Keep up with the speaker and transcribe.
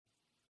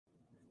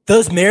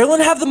Does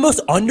Maryland have the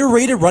most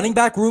underrated running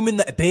back room in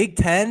the Big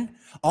Ten?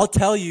 I'll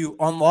tell you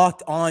on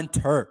Locked On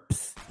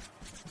Terps.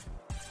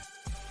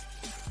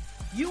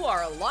 You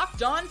are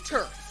Locked On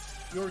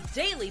Terps, your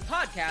daily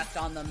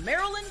podcast on the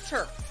Maryland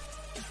Terps.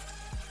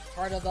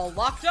 Part of the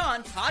Locked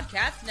On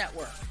Podcast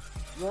Network,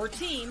 your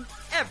team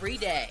every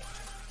day.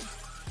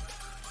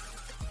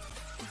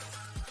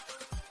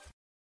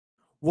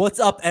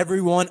 What's up,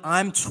 everyone?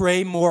 I'm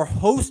Trey Moore,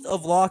 host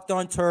of Locked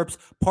On Terps,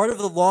 part of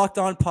the Locked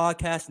On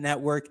Podcast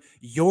Network,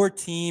 your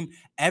team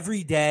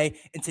every day.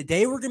 And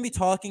today we're going to be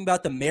talking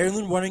about the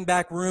Maryland running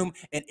back room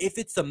and if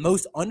it's the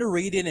most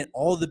underrated in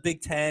all of the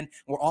Big Ten.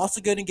 We're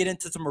also going to get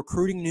into some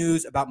recruiting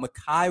news about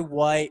Mekhi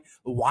White,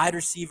 a wide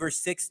receiver,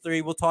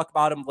 6'3". We'll talk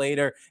about him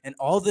later. And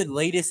all the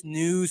latest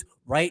news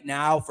right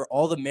now for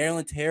all the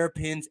Maryland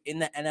Terrapins in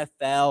the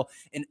NFL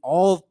and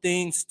all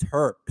things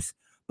Terps.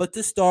 But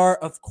to start,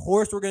 of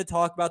course, we're going to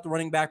talk about the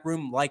running back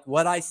room. Like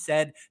what I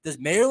said, does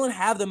Maryland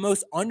have the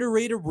most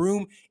underrated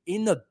room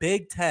in the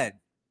Big Ten?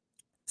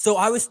 So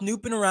I was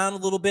snooping around a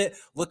little bit,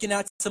 looking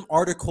at some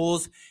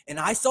articles, and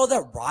I saw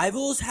that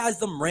Rivals has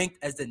them ranked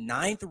as the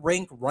 9th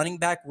ranked running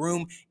back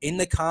room in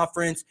the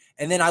conference.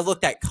 And then I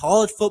looked at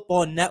College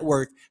Football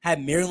Network, had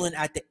Maryland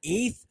at the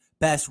 8th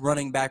best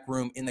running back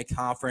room in the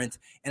conference.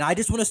 And I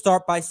just want to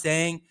start by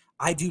saying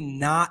I do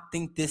not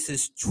think this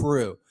is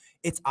true.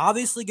 It's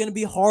obviously going to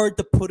be hard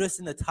to put us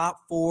in the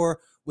top 4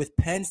 with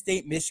Penn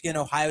State, Michigan,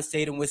 Ohio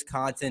State, and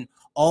Wisconsin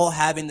all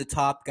having the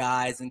top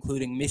guys,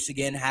 including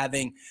Michigan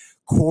having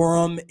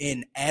Corum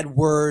and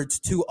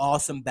Edwards, 2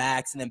 awesome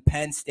backs. And then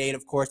Penn State,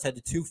 of course, had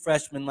the 2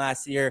 freshmen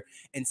last year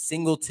in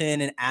Singleton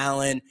and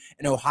Allen.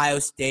 And Ohio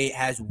State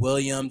has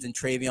Williams and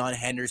Travion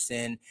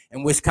Henderson.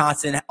 And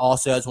Wisconsin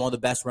also has one of the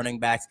best running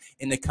backs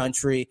in the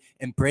country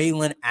in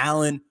Braylon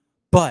Allen.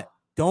 But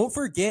don't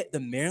forget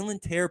the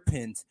Maryland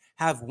Terrapins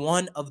have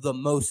one of the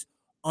most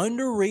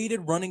underrated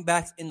running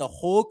backs in the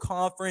whole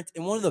conference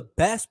and one of the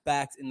best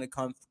backs in the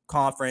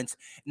conference,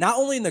 not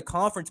only in the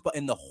conference, but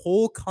in the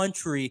whole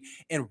country,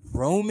 and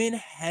Roman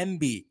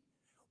Hemby.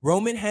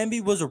 Roman Hemby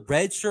was a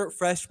redshirt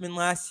freshman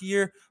last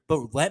year,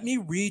 but let me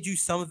read you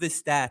some of his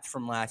stats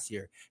from last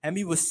year.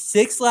 Hemby was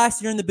 6th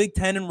last year in the Big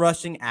Ten in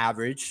rushing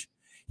average.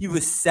 He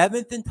was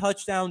 7th in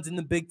touchdowns in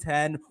the Big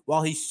Ten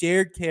while he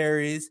shared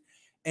carries.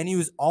 And he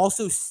was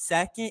also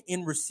 2nd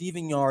in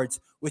receiving yards,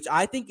 which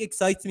I think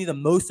excites me the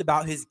most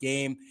about his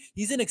game.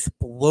 He's an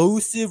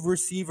explosive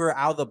receiver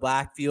out of the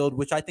backfield,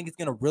 which I think is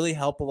going to really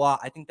help a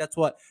lot. I think that's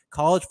what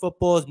college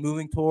football is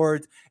moving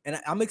towards. And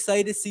I'm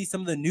excited to see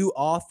some of the new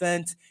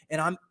offense. And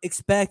I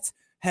expect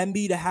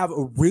Hemby to have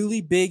a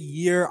really big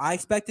year. I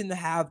expect him to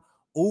have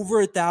over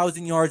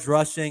 1,000 yards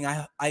rushing.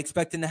 I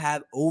expect him to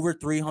have over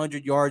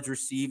 300 yards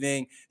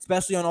receiving,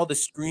 especially on all the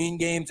screen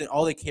games and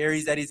all the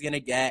carries that he's going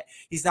to get.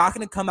 He's not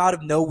going to come out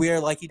of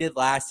nowhere like he did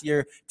last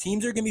year.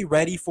 Teams are going to be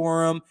ready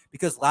for him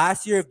because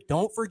last year,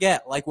 don't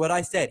forget, like what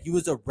I said, he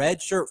was a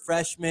redshirt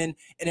freshman.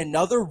 And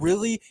another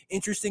really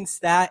interesting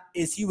stat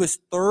is he was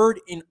 3rd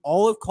in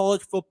all of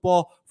college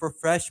football for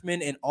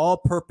freshmen in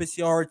all-purpose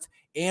yards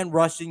and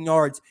rushing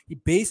yards. He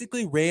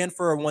basically ran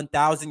for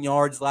 1,000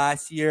 yards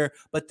last year,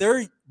 but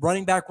their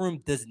running back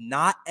room does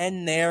not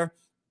end there.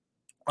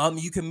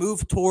 You can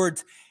move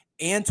towards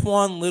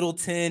Antoine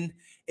Littleton.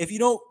 If you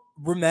don't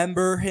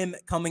remember him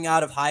coming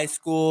out of high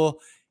school,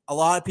 a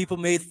lot of people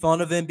made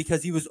fun of him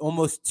because he was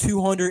almost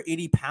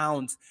 280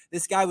 pounds.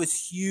 This guy was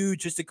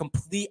huge, just a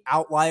complete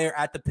outlier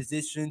at the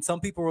position. Some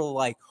people were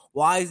like,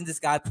 why isn't this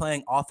guy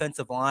playing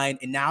offensive line?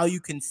 And now you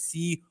can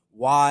see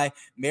why.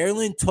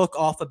 Maryland took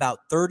off about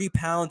 30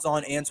 pounds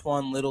on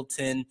Antoine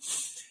Littleton,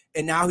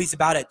 and now he's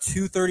about at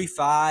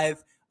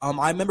 235.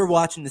 I remember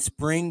watching the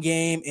spring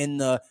game,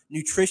 and the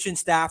nutrition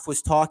staff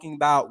was talking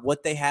about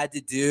what they had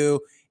to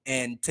do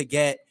and to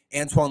get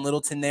Antoine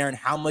Littleton there and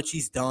how much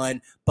he's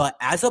done. But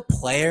as a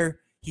player,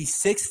 he's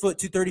 6 foot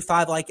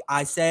 235, like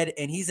I said,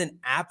 and he's an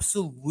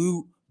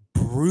absolute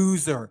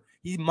bruiser.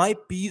 He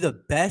might be the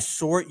best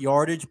short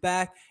yardage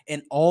back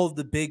in all of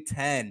the Big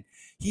Ten.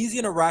 He's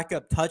going to rack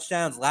up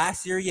touchdowns.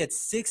 Last year, he had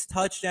 6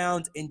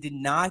 touchdowns and did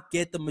not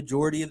get the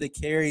majority of the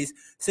carries.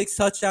 6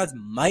 touchdowns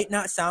might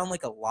not sound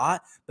like a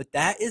lot, but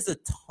that is a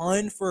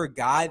ton for a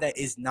guy that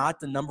is not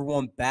the number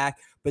 1 back.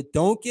 But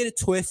don't get it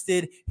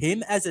twisted.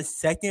 Him as a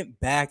second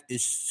back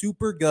is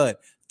super good.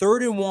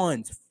 3rd and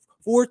 1s,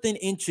 4th and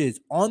inches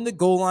on the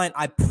goal line.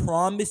 I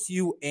promise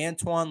you,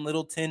 Antoine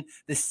Littleton,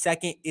 the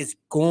second, is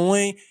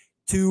going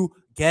to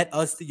get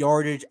us the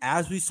yardage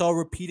as we saw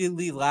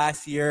repeatedly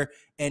last year.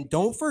 And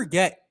don't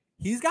forget,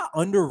 he's got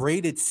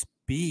underrated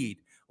speed.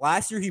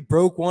 Last year, he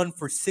broke one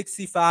for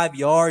 65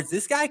 yards.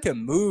 This guy can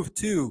move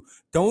too.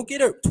 Don't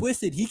get it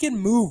twisted. He can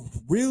move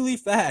really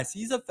fast.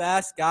 He's a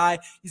fast guy.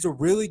 He's a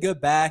really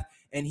good back,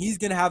 and he's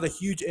going to have a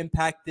huge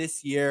impact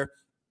this year.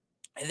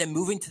 And then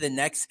moving to the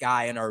next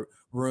guy in our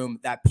room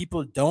that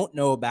people don't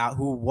know about,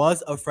 who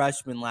was a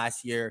freshman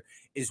last year,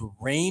 is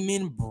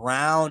Raymond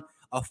Brown,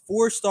 a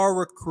 4-star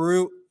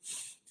recruit.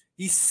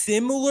 He's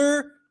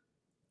similar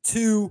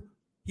to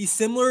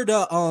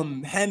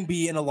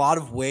Hemby in a lot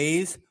of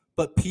ways,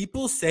 but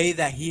people say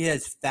that he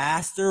is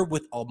faster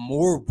with a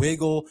more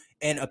wiggle,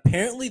 and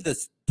apparently the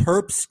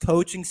Terps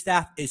coaching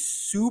staff is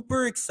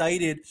super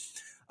excited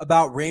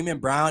about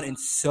Raymond Brown, and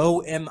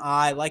so am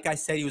I. Like I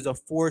said, he was a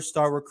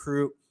 4-star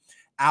recruit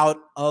out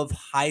of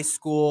high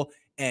school,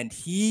 and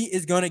he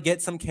is going to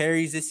get some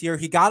carries this year.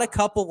 He got a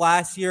couple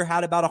last year,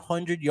 had about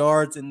 100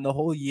 yards in the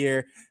whole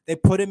year. They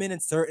put him in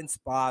certain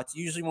spots,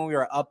 usually when we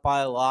were up by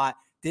a lot.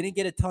 Didn't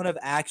get a ton of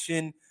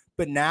action,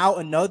 but now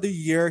another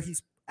year,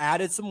 he's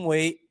added some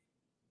weight.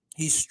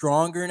 He's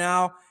stronger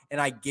now,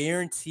 and I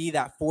guarantee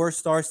that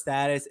 4-star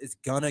status is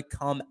going to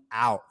come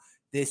out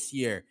this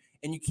year.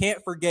 And you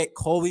can't forget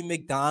Colby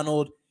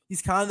McDonald.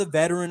 He's kind of the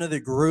veteran of the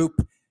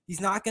group. He's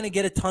not going to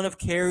get a ton of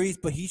carries,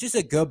 but he's just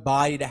a good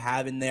body to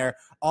have in there.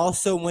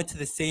 Also went to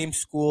the same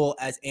school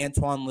as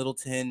Antoine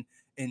Littleton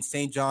in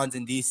St. John's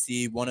in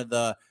D.C., one of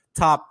the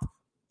top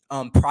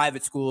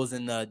private schools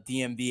in the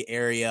DMV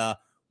area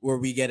where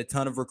we get a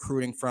ton of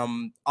recruiting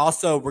from.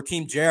 Also,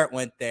 Rakeem Jarrett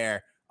went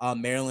there,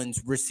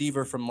 Maryland's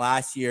receiver from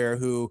last year,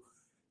 who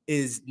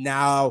is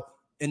now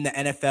in the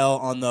NFL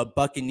on the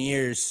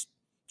Buccaneers,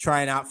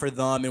 trying out for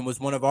them, and was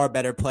one of our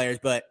better players.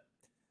 But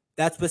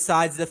that's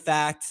besides the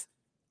fact.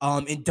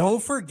 And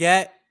don't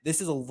forget, this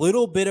is a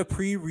little bit of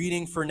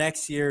pre-reading for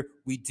next year.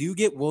 We do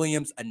get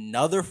Williams,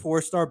 another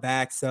 4-star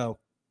back. So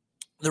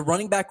the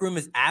running back room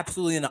is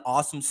absolutely in an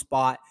awesome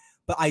spot,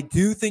 but I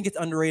do think it's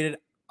underrated.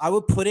 I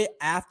would put it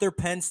after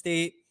Penn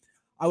State.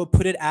 I would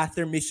put it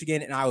after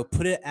Michigan, and I would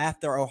put it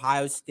after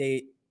Ohio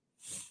State.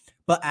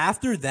 But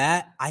after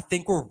that, I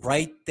think we're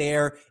right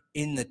there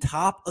in the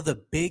top of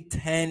the Big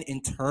Ten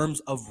in terms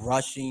of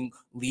rushing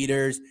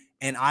leaders,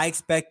 and I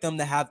expect them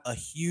to have a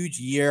huge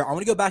year. I want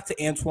to go back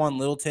to Antoine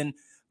Littleton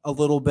a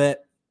little bit.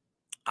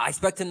 I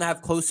expect him to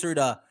have closer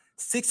to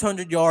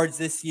 600 yards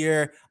this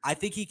year. I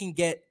think he can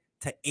get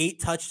to 8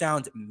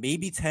 touchdowns,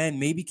 maybe 10,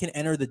 maybe can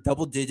enter the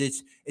double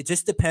digits. It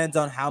just depends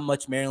on how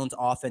much Maryland's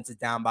offense is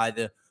down by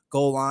the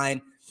goal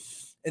line.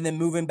 And then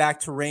moving back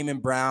to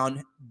Raymond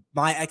Brown,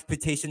 my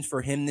expectations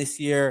for him this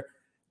year,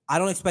 I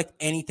don't expect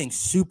anything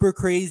super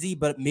crazy,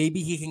 but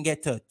maybe he can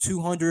get to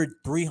 200,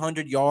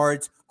 300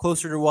 yards,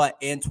 closer to what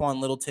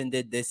Antoine Littleton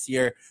did this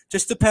year.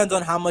 Just depends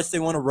on how much they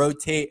want to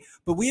rotate.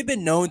 But we have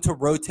been known to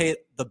rotate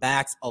the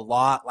backs a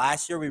lot.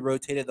 Last year, we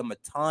rotated them a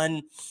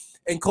ton.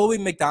 And Colby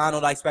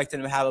McDonald, I expect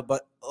him to have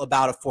about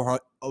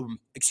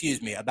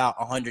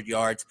 100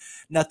 yards.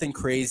 Nothing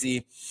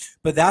crazy.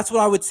 But that's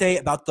what I would say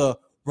about the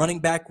running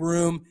back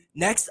room.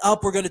 Next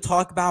up, we're going to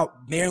talk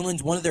about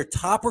Maryland's one of their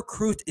top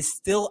recruits is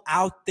still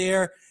out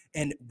there.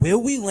 And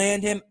will we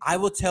land him? I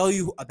will tell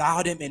you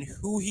about him and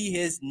who he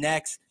is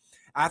next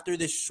after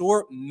this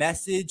short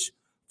message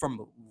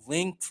from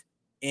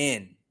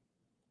LinkedIn.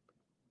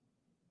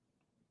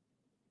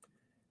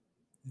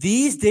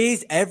 These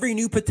days, every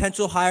new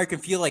potential hire can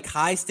feel like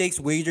high-stakes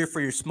wager for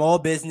your small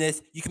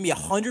business. You can be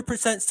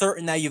 100%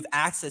 certain that you have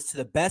access to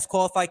the best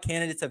qualified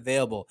candidates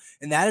available,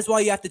 and that is why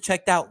you have to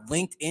check out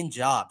LinkedIn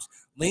Jobs.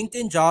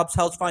 LinkedIn Jobs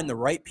helps find the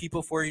right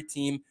people for your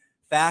team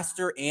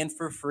faster and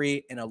for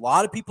free, and a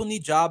lot of people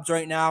need jobs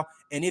right now,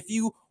 and if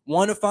you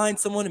want to find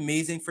someone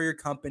amazing for your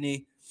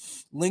company,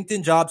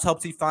 LinkedIn Jobs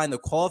helps you find the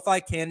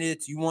qualified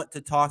candidates you want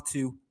to talk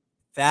to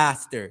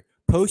faster.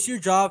 Post your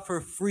job for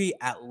free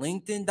at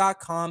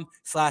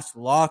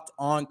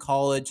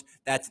linkedin.com/lockedoncollege.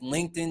 That's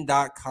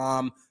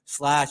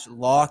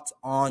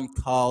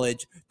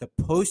linkedin.com/lockedoncollege to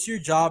post your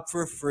job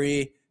for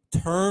free.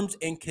 Terms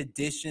and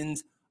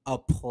conditions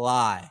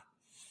apply.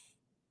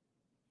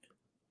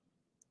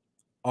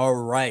 All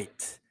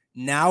right.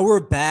 Now we're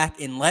back,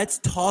 and let's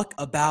talk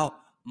about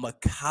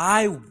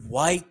Mekhi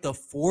White, the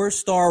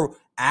 4-star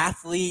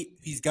athlete.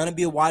 He's going to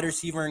be a wide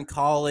receiver in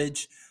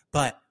college,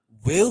 but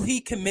will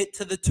he commit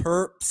to the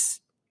Terps?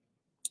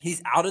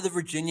 He's out of the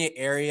Virginia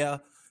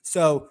area,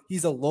 so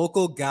he's a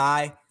local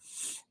guy.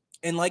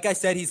 And like I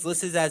said, he's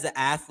listed as an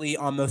athlete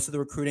on most of the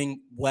recruiting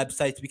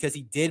websites because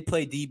he did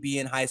play DB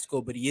in high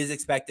school, but he is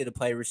expected to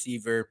play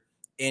receiver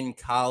in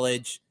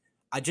college.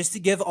 Just to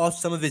give off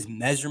some of his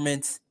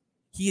measurements,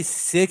 he is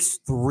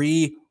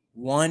 6'3",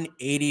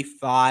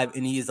 185,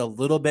 and he is a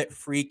little bit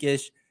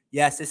freakish.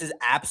 Yes, this is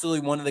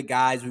absolutely one of the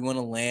guys we want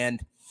to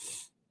land.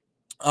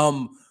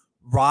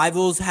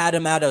 Rivals had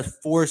him at a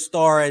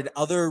 4-star, and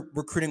other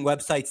recruiting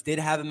websites did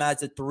have him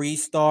as a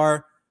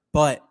 3-star.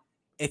 But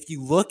if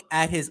you look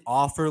at his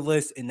offer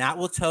list, and that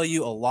will tell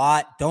you a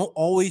lot, don't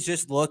always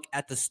just look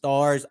at the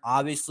stars.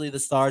 Obviously, the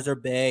stars are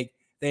big.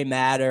 They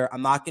matter.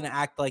 I'm not going to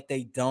act like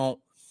they don't.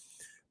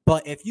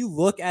 But if you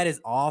look at his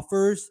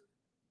offers,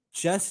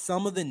 just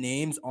some of the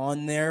names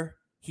on there,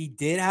 he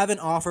did have an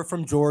offer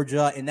from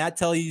Georgia, and that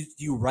tells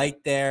you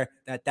right there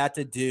that that's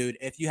a dude.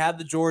 If you have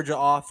the Georgia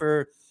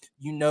offer,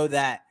 you know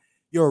that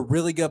you're a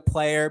really good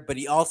player, but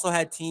he also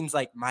had teams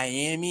like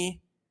Miami,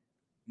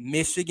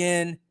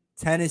 Michigan,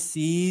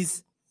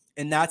 Tennessee's,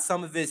 and that's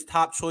some of his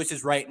top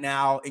choices right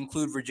now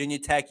include Virginia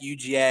Tech,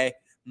 UGA,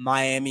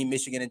 Miami,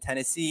 Michigan, and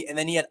Tennessee. And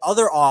then he had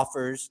other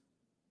offers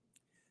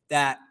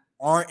that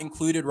aren't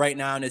included right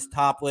now in his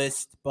top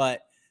list,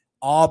 but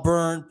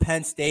Auburn,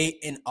 Penn State,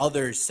 and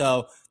others.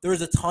 So there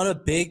was a ton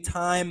of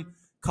big-time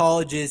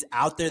colleges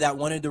out there that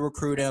wanted to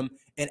recruit him.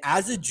 And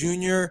as a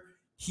junior,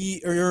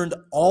 he earned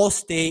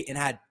All-State and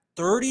had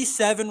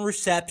 37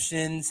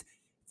 receptions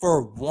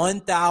for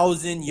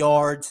 1,000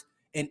 yards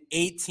and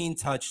 18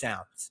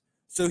 touchdowns.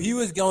 So he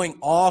was going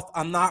off.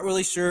 I'm not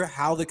really sure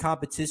how the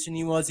competition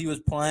he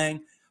was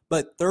playing,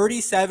 but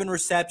 37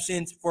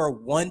 receptions for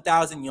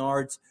 1,000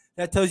 yards.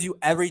 That tells you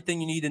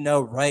everything you need to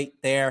know right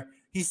there.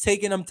 He's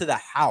taking them to the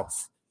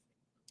house.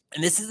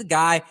 And this is a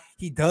guy,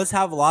 he does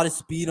have a lot of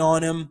speed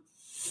on him.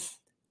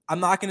 I'm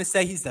not going to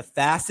say he's the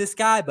fastest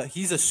guy, but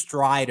he's a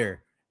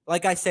strider.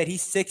 Like I said,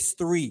 he's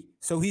 6'3",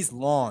 so he's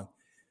long.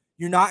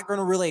 You're not going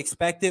to really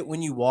expect it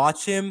when you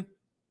watch him,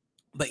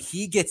 but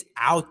he gets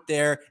out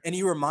there, and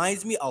he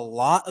reminds me a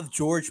lot of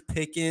George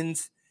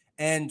Pickens.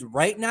 And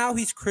right now,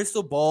 he's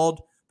crystal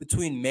balled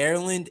between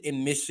Maryland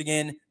and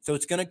Michigan, so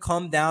it's going to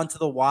come down to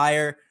the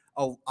wire.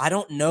 I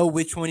don't know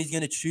which one he's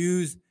going to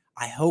choose.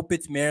 I hope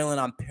it's Maryland.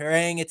 I'm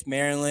praying it's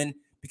Maryland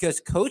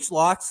because Coach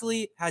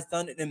Locksley has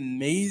done an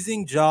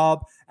amazing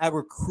job at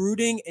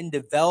recruiting and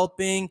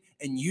developing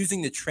and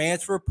using the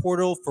transfer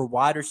portal for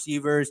wide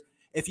receivers.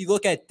 If you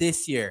look at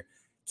this year,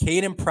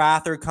 Caden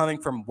Prather coming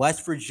from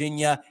West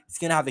Virginia is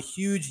going to have a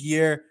huge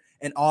year,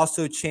 and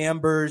also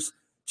Chambers,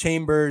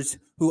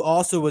 who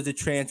also was a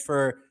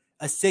transfer,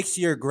 a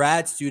 6-year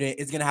grad student,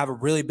 is going to have a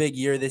really big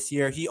year this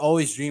year. He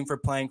always dreamed for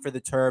playing for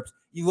the Terps.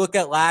 You look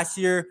at last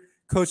year,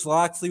 Coach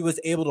Locksley was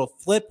able to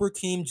flip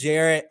Rakeem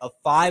Jarrett, a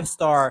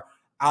 5-star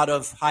out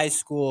of high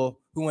school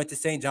who went to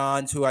St.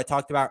 John's, who I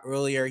talked about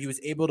earlier. He was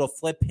able to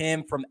flip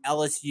him from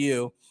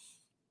LSU.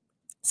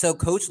 So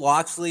Coach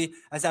Locksley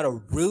has had a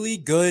really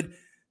good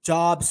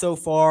job so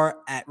far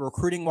at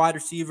recruiting wide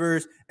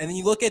receivers. And then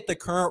you look at the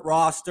current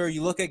roster,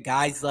 you look at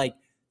guys like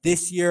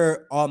this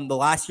year, the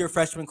last year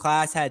freshman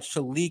class had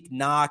Shalik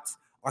Knox,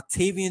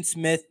 Octavian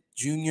Smith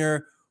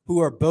Jr., who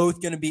are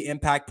both going to be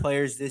impact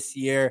players this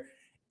year.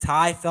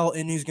 Ty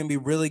Felton, who's going to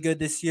be really good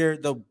this year.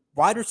 The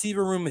wide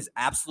receiver room is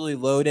absolutely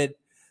loaded.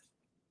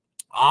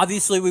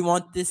 Obviously, we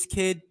want this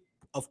kid.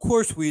 Of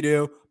course we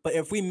do. But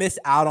if we miss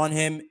out on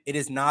him, it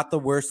is not the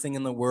worst thing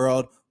in the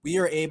world. We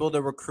are able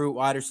to recruit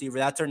wide receiver.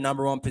 That's our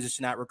number one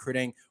position at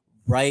recruiting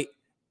right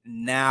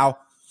now.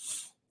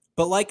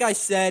 But like I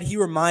said, he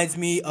reminds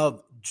me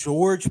of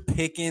George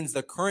Pickens,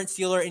 the current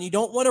Steeler, and you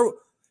don't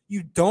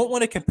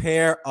want to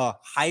compare a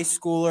high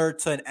schooler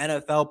to an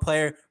NFL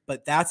player,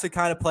 but that's the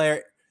kind of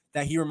player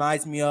that he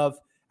reminds me of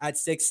at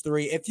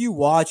 6'3". If you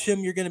watch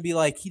him, you're going to be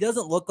like, he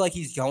doesn't look like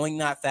he's going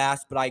that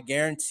fast, but I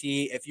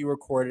guarantee if you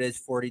recorded his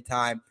 40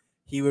 time,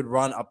 he would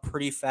run a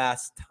pretty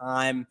fast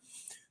time.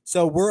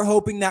 So we're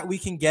hoping that we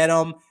can get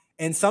him.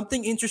 And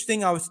something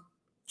interesting, I was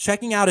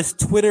checking out his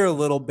Twitter a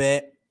little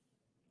bit,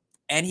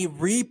 and he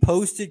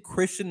reposted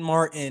Christian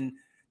Martin,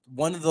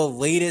 one of the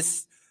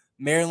latest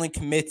Maryland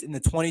commits in the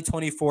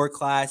 2024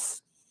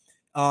 class,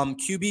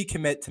 QB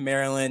commit to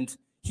Maryland.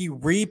 He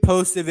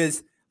reposted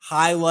his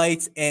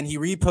highlights, and he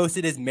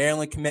reposted his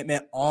Maryland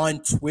commitment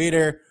on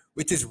Twitter,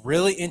 which is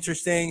really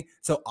interesting.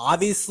 So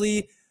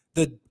obviously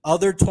the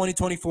other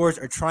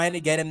 2024s are trying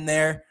to get him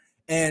there.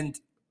 And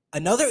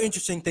another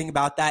interesting thing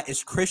about that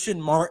is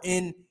Christian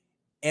Martin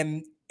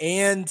and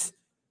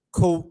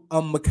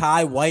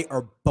Mekhi White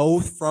are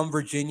both from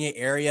Virginia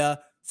area.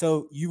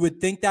 So you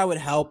would think that would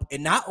help.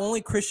 And not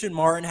only Christian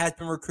Martin has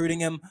been recruiting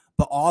him,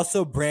 but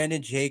also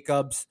Brandon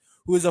Jacobs,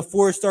 who is a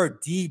 4-star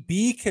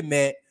DB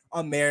commit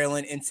on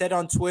Maryland, and said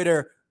on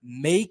Twitter,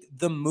 make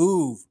the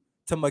move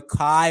to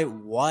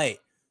Mekhi White.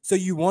 So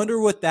you wonder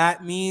what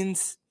that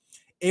means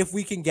if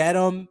we can get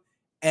him,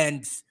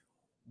 and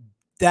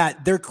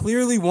that they're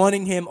clearly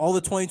wanting him. All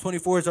the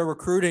 2024s are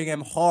recruiting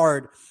him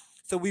hard.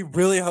 So we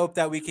really hope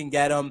that we can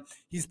get him.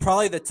 He's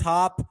probably the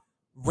top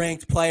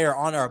ranked player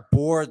on our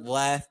board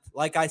left.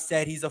 Like I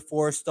said, he's a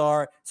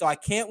 4-star. So I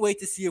can't wait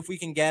to see if we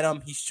can get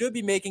him. He should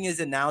be making his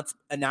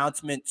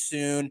announcement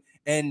soon.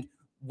 And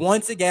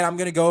once again, I'm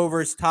going to go over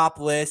his top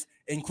list.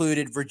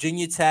 Included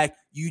Virginia Tech,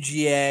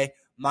 UGA,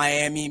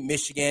 Miami,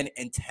 Michigan,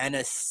 and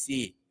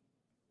Tennessee.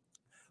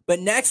 But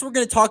next, we're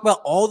going to talk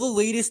about all the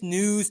latest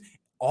news,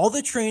 all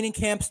the training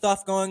camp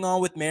stuff going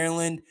on with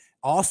Maryland.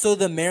 Also,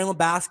 the Maryland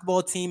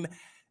basketball team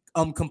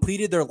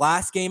completed their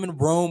last game in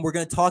Rome. We're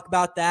going to talk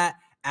about that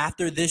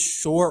after this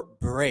short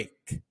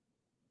break.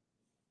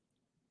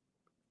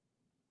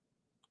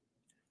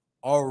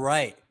 All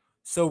right,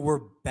 so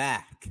we're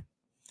back.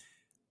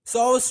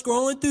 So I was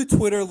scrolling through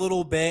Twitter a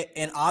little bit,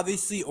 and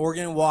obviously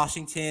Oregon and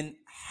Washington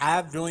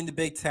have joined the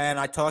Big Ten.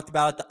 I talked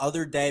about it the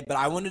other day, but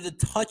I wanted to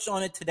touch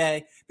on it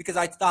today because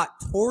I thought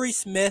Torrey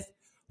Smith,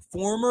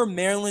 former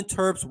Maryland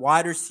Terps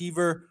wide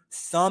receiver,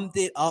 summed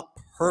it up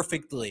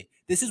perfectly.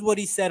 This is what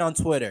he said on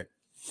Twitter.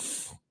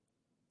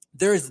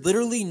 There is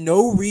literally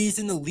no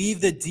reason to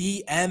leave the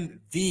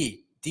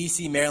DMV,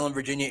 DC, Maryland,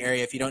 Virginia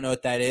area, if you don't know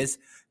what that is.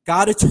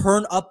 Got to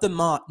turn up the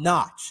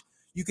notch.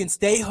 You can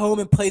stay home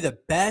and play the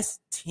best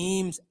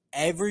teams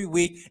every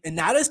week. And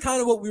that is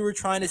kind of what we were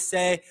trying to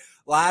say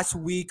last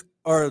week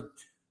or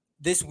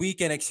this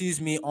weekend,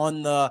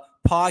 on the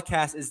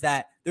podcast is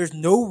that there's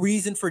no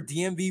reason for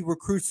DMV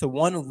recruits to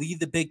want to leave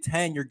the Big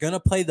Ten. You're going to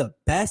play the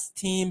best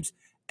teams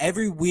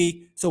every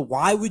week. So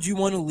why would you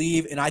want to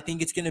leave? And I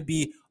think it's going to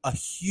be a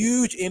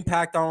huge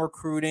impact on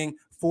recruiting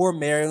for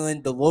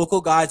Maryland. The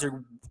local guys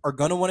are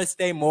going to want to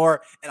stay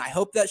more. And I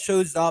hope that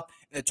shows up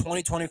in the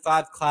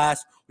 2025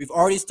 class. We've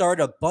already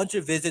started a bunch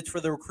of visits for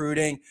the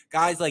recruiting.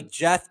 Guys like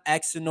Jeff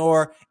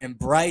Exenor and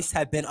Bryce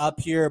have been up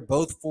here,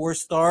 both 4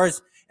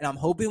 stars. And I'm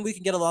hoping we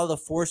can get a lot of the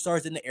 4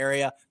 stars in the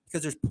area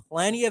because there's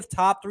plenty of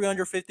top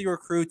 350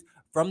 recruits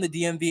from the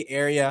DMV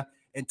area.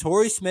 And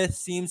Torrey Smith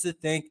seems to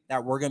think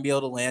that we're going to be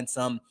able to land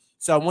some.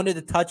 So I wanted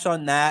to touch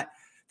on that.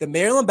 The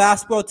Maryland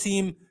basketball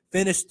team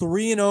finished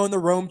 3-0 in the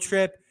Rome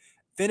trip,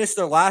 finished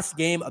their last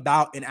game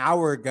about an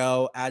hour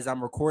ago as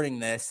I'm recording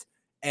this.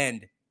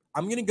 And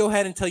I'm going to go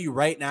ahead and tell you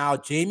right now,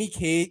 Jamie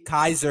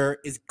Kaiser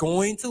is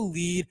going to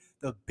lead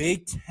the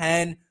Big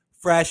Ten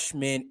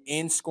freshmen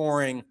in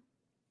scoring.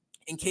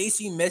 In case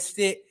you missed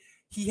it,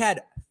 he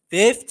had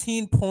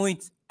 15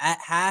 points at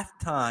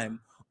halftime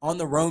on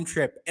the Rome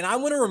trip. And I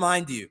want to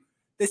remind you,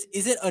 this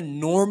isn't a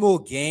normal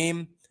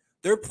game.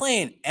 They're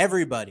playing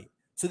everybody.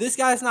 So this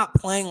guy's not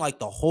playing like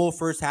the whole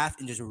first half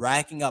and just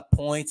racking up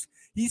points.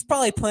 He's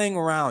probably playing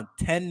around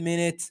 10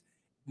 minutes,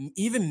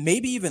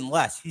 maybe even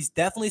less. He's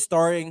definitely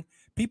starting.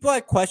 People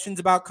had questions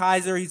about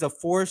Kaiser. He's a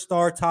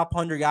 4-star top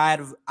 100 guy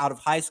out of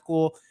high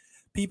school.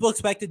 People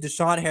expected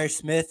Deshaun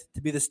Harris-Smith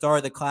to be the star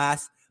of the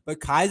class. But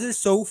Kaiser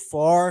so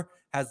far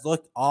has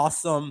looked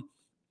awesome.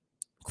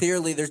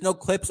 Clearly, there's no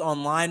clips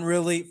online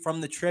really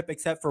from the trip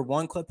except for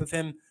one clip of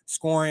him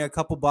scoring a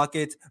couple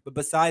buckets. But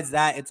besides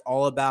that, it's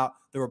all about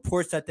the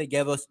reports that they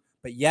give us.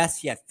 But yes,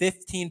 he had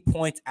 15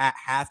 points at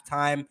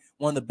halftime,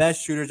 one of the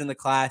best shooters in the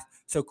class.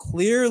 So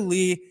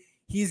clearly,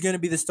 he's going to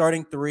be the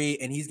starting 3,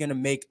 and he's going to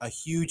make a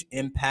huge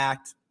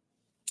impact.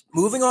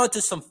 Moving on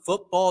to some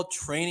football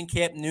training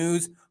camp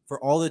news for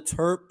all the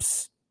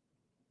Terps.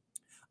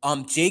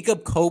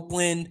 Jacob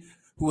Copeland,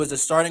 who was a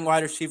starting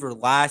wide receiver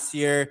last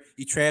year,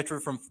 he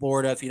transferred from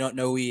Florida. If you don't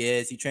know who he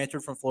is, he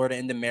transferred from Florida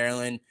into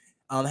Maryland.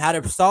 Had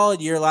a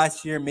solid year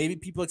last year. Maybe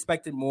people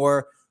expected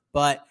more,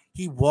 but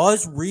he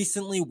was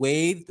recently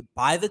waived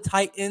by the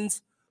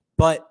Titans.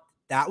 But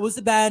that was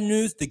the bad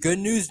news. The good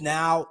news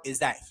now is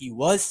that he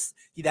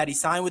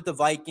signed with the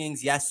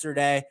Vikings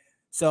yesterday.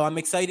 So I'm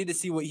excited to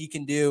see what he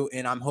can do,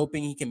 and I'm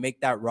hoping he can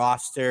make that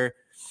roster,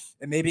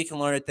 and maybe he can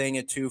learn a thing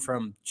or two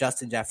from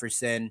Justin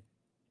Jefferson.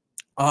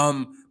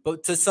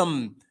 But to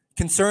some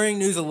concerning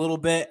news a little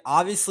bit,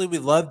 obviously we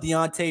love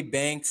Deonte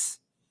Banks.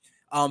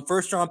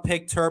 First-round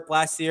pick Terp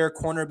last year,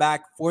 cornerback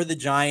for the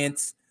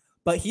Giants.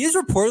 But he has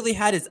reportedly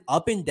had his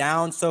up and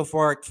down so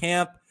far at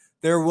camp.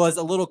 There was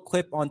a little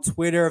clip on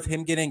Twitter of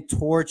him getting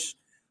torched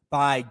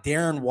by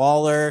Darren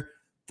Waller,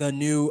 the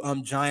new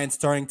Giants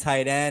starting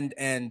tight end.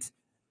 And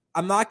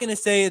I'm not going to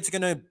say it's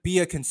going to be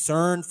a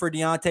concern for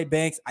Deonte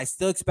Banks. I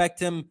still expect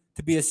him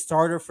to be a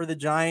starter for the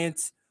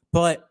Giants.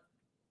 But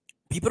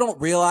people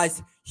don't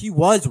realize he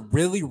was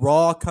really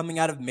raw coming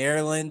out of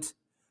Maryland.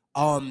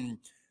 I'm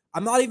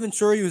not even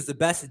sure he was the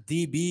best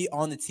DB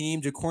on the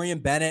team.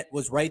 Jacorian Bennett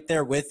was right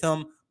there with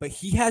him, but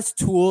he has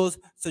tools.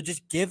 So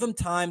just give him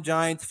time,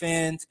 Giants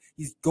fans.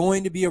 He's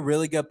going to be a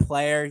really good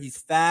player. He's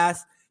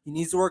fast. He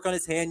needs to work on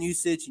his hand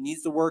usage. He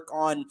needs to work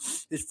on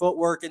his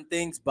footwork and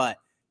things, but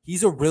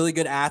he's a really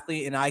good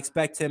athlete, and I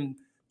expect him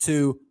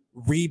to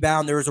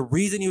rebound. There was a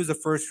reason he was a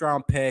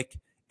first-round pick.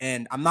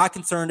 And I'm not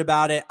concerned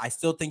about it. I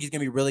still think he's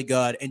going to be really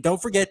good. And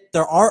don't forget,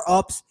 there are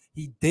ups.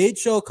 He did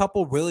show a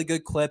couple really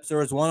good clips. There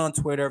was one on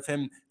Twitter of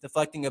him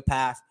deflecting a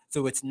pass.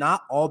 So it's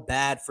not all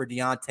bad for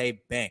Deonte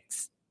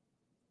Banks.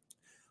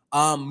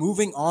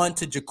 Moving on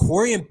to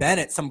Jacorian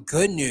Bennett, some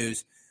good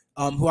news,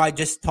 who I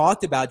just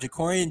talked about.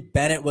 Jacorian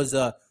Bennett was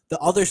the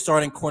other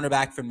starting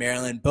cornerback for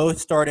Maryland. Both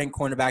starting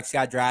cornerbacks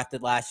got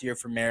drafted last year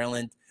for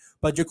Maryland.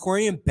 But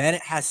Jacorian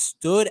Bennett has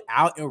stood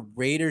out in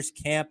Raiders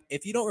camp.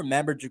 If you don't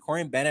remember,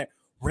 Jacorian Bennett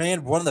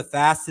ran one of the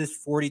fastest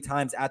 40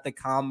 times at the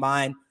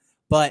combine,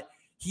 but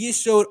he has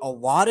showed a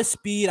lot of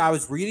speed. I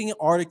was reading an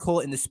article,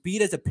 and the speed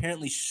has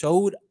apparently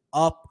showed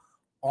up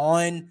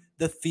on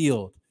the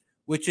field,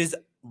 which is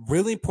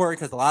really important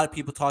because a lot of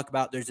people talk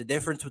about there's a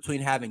difference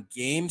between having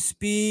game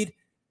speed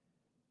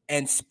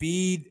and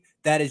speed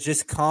that is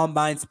just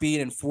combine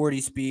speed and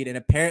 40 speed, and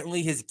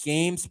apparently his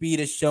game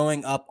speed is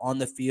showing up on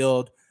the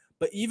field.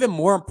 But even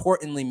more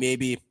importantly,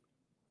 maybe,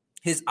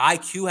 his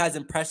IQ has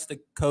impressed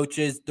the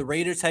coaches. The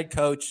Raiders head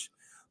coach,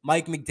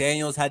 Mike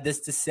McDaniels, had this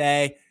to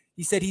say.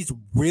 He said he's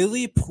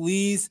really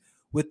pleased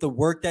with the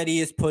work that he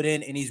has put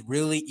in, and he's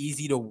really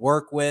easy to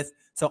work with.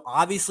 So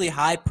obviously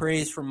high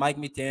praise for Mike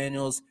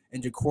McDaniels,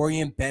 and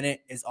Jacorian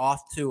Bennett is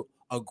off to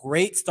a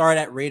great start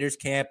at Raiders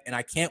camp, and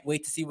I can't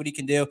wait to see what he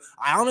can do.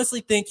 I honestly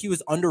think he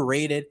was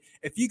underrated.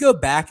 If you go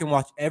back and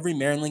watch every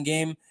Maryland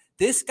game,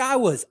 this guy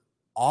was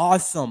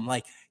awesome.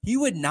 Like, he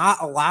would not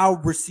allow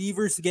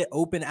receivers to get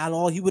open at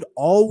all. He would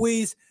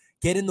always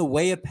get in the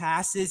way of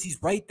passes.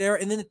 He's right there.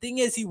 And then the thing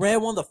is, he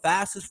ran one of the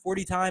fastest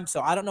 40 times.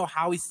 So I don't know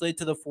how he slid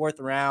to the 4th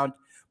round,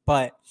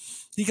 but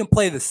he can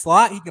play the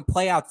slot. He can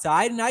play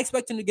outside, and I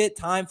expect him to get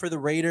time for the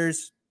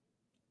Raiders.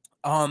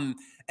 And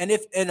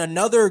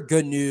another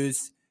good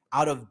news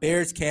out of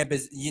Bears camp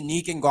is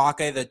Yannick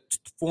Ngakoue, the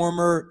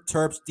former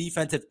Terps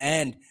defensive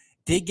end,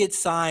 did get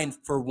signed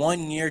for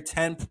 1 year,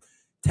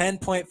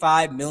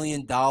 $10.5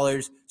 million.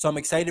 So I'm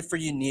excited for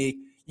Yannick.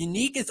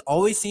 Yannick is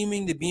always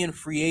seeming to be in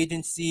free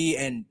agency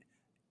and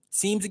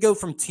seems to go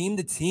from team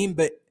to team,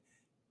 but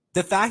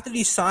the fact that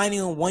he's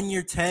signing a 1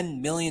 year, $10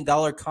 million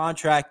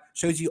contract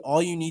shows you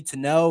all you need to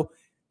know.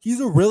 He's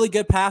a really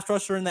good pass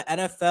rusher in the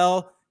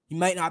NFL. He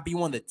might not be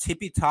one of the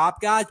tippy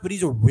top guys, but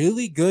he's a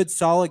really good,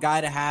 solid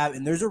guy to have,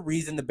 and there's a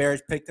reason the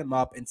Bears picked him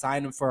up and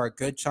signed him for a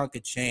good chunk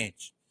of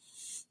change.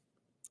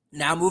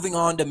 Now moving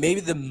on to maybe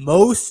the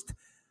most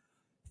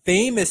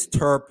famous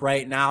Terp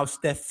right now,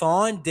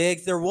 Stefon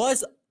Diggs. He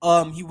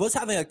was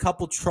having a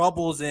couple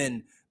troubles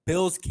in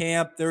Bills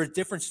camp. There were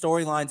different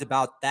storylines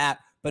about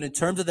that, but in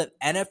terms of the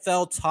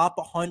NFL top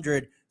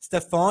 100,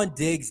 Stefon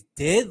Diggs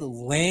did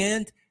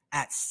land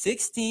at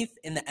 16th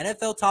in the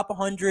NFL top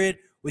 100,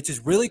 which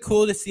is really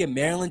cool to see a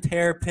Maryland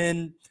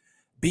Terrapin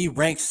be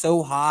ranked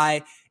so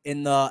high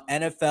in the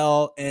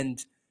NFL.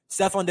 And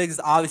Stefon Diggs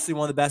is obviously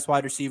one of the best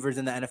wide receivers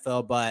in the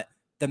NFL, but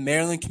the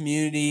Maryland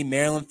community,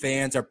 Maryland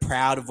fans are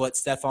proud of what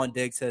Stefon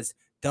Diggs has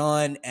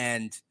done.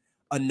 And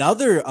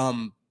another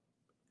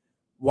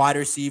wide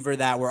receiver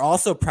that we're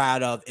also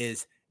proud of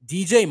is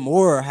DJ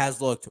Moore has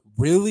looked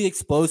really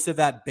explosive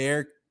at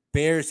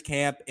Bears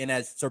camp and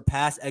has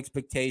surpassed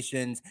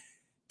expectations.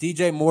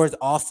 DJ Moore is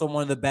also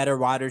one of the better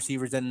wide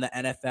receivers in the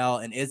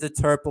NFL and is a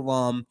Terp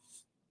alum.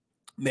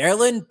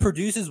 Maryland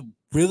produces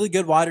really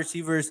good wide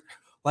receivers,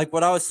 like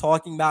what I was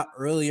talking about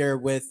earlier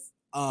with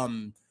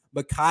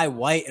Mekhi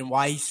White and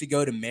why he should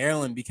go to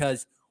Maryland,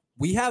 because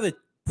we have a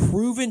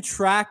proven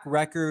track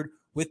record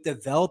with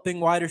developing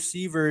wide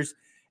receivers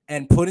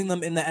and putting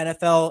them in the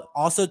NFL.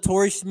 Also,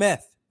 Torrey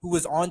Smith, who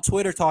was on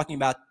Twitter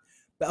talking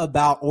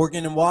about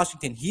Oregon and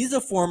Washington. He's a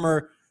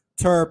former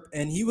Terp,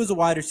 and he was a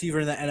wide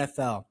receiver in the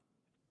NFL.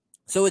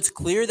 So it's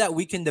clear that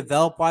we can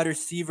develop wide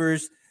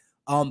receivers,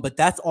 but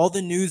that's all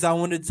the news I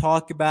wanted to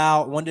talk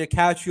about. Wanted to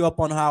catch you up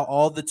on how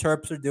all the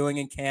Terps are doing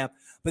in camp.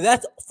 But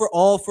that's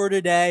all for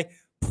today.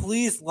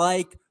 Please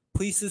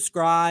please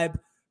subscribe,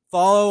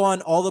 follow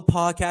on all the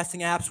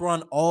podcasting apps. We're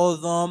on all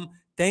of them.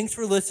 Thanks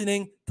for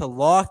listening to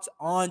Locked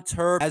on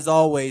Terps. As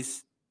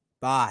always,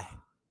 bye.